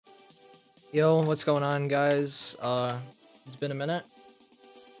Yo, what's going on, guys? It's been a minute.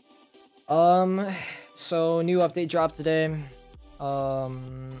 So new update dropped today.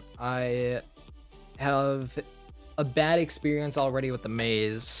 I have a bad experience already with the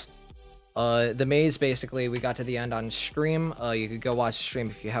maze. The maze, basically, we got to the end on stream. You could go watch the stream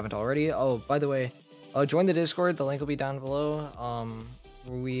if you haven't already. Oh, by the way, join the Discord. The link will be down below.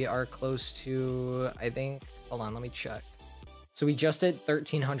 We are close to, I think, hold on, let me check. So we just hit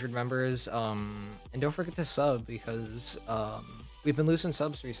 1,300 members, and don't forget to sub because we've been losing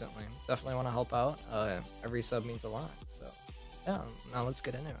subs recently. Definitely want to help out. Every sub means a lot. So yeah, now let's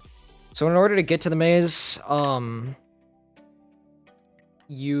get into it. So in order to get to the maze,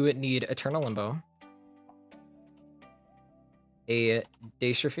 you need Eternal Limbo, a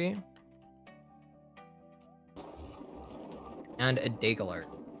Daystrophy, and a Dagalart.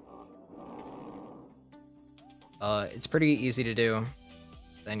 It's pretty easy to do.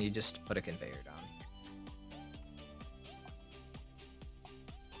 Then you just put a conveyor down.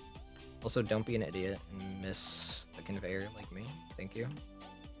 Also, don't be an idiot and miss the conveyor like me. Thank you.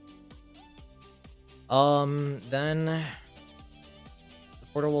 Then the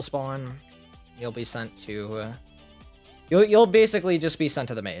portal will spawn. You'll be sent to. You'll basically just be sent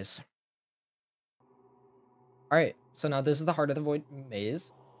to the maze. All right. So now this is the Heart of the Void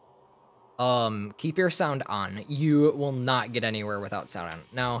maze. Keep your sound on. You will not get anywhere without sound on.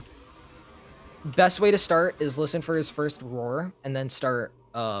 Now, best way to start is listen for his first roar and then start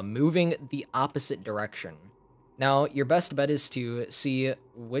moving the opposite direction. Now, your best bet is to see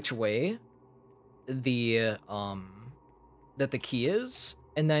which way the that the key is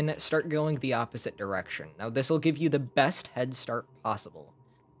and then start going the opposite direction. Now, this will give you the best head start possible.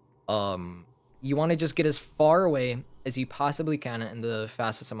 You want to just get as far away as you possibly can in the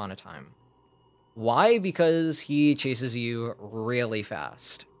fastest amount of time. Why? Because he chases you really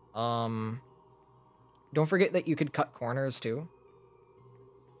fast. Don't forget that you could cut corners too.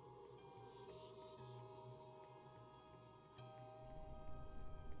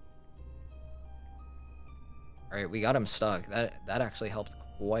 All right, we got him stuck. That actually helped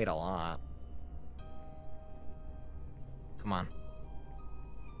quite a lot. Come on.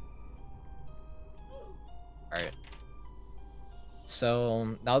 All right.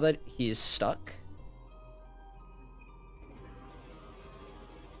 So now that he's stuck.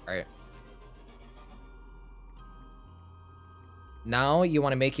 All right. Now you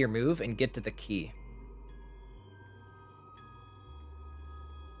want to make your move and get to the key.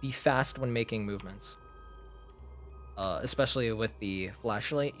 Be fast when making movements. Especially with the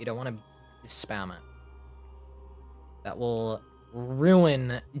flashlight, you don't want to spam it. That will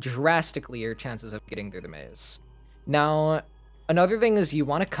ruin drastically your chances of getting through the maze. Now, another thing is you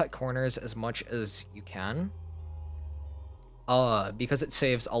want to cut corners as much as you can. Because it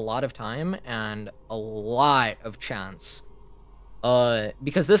saves a lot of time and a lot of chance.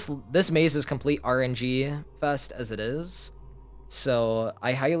 Because this maze is complete RNG fest as it is. So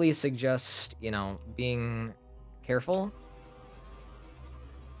I highly suggest, you know, being careful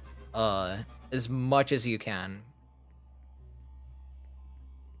as much as you can.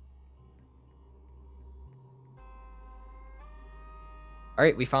 All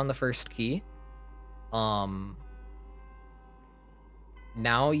right, we found the first key.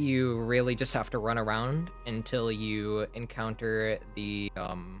 Now you really just have to run around until you encounter the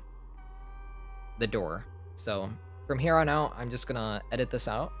door. So from here on out, I'm just gonna edit this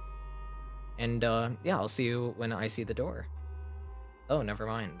out. And yeah, I'll see you when I see the door. Oh, never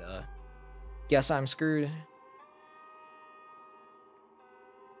mind. Guess I'm screwed.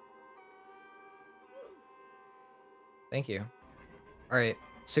 Thank you. All right,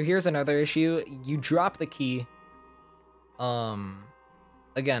 so here's another issue. You drop the key.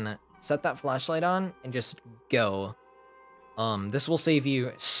 Again, set that flashlight on and just go. This will save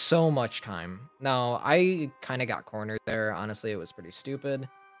you so much time. Now, I kind of got cornered there. Honestly, it was pretty stupid.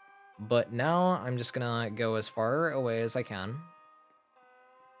 But now I'm just gonna go as far away as I can.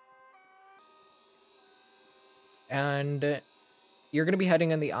 And you're gonna be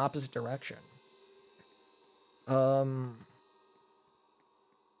heading in the opposite direction.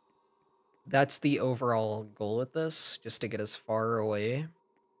 That's the overall goal with this, just to get as far away.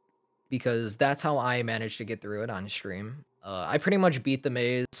 Because that's how I managed to get through it on stream. I pretty much beat the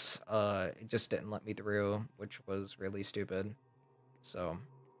maze. It just didn't let me through, which was really stupid. So...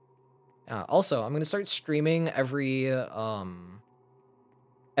 also, I'm gonna start streaming every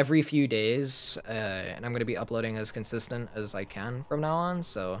few days, and I'm gonna be uploading as consistent as I can from now on.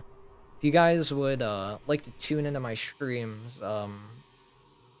 So, if you guys would like to tune into my streams,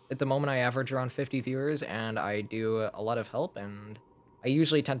 at the moment I average around 50 viewers, and I do a lot of help, and I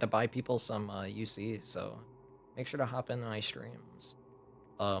usually tend to buy people some UC, so make sure to hop in my streams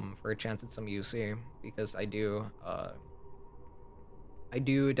for a chance at some UC, because I do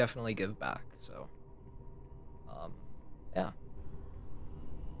definitely give back. So yeah.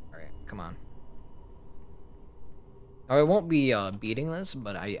 All right, come on. Now, I won't be beating this,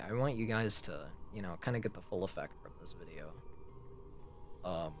 but I want you guys to, you know, kind of get the full effect from this video.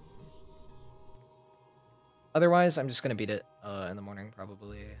 Otherwise, I'm just gonna beat it in the morning,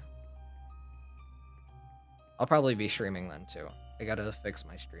 probably. I'll probably be streaming then, too. I gotta fix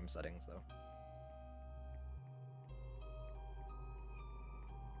my stream settings, though.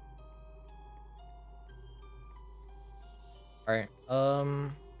 Alright,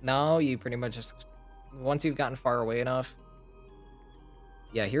 now you pretty much just... Once you've gotten far away enough...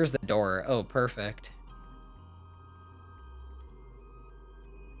 Yeah, here's the door. Oh, perfect.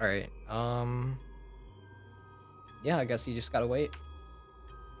 Alright, yeah, I guess you just gotta wait.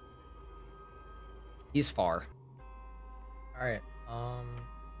 He's far. Alright,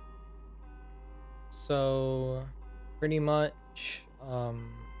 so... Pretty much,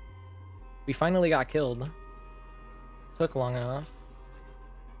 we finally got killed. Took long enough.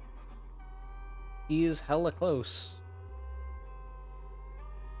 He's hella close.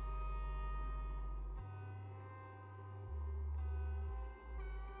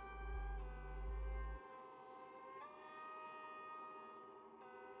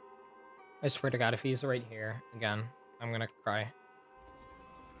 I swear to God, if he's right here again, I'm gonna cry.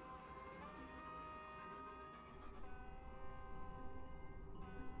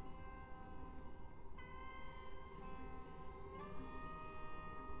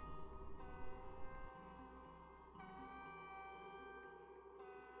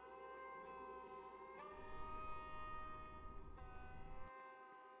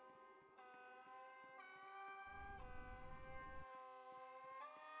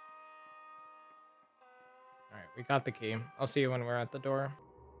 Alright, we got the key. I'll see you when we're at the door.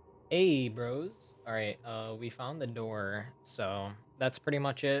 Hey, bros. Alright, we found the door, so that's pretty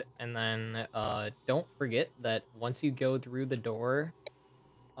much it. And then, don't forget that once you go through the door,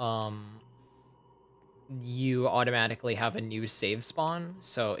 you automatically have a new save spawn.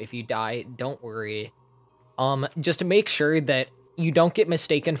 So if you die, don't worry. Just to make sure that you don't get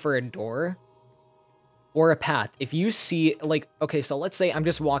mistaken for a door or a path. If you see, like, okay, so let's say I'm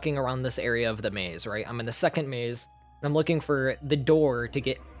just walking around this area of the maze, right? I'm in the second maze, and I'm looking for the door to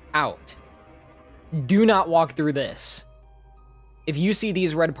get out. Do not walk through this. If you see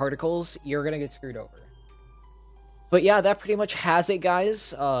these red particles, you're gonna get screwed over. But yeah, that pretty much has it,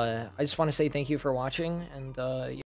 guys. I just want to say thank you for watching, and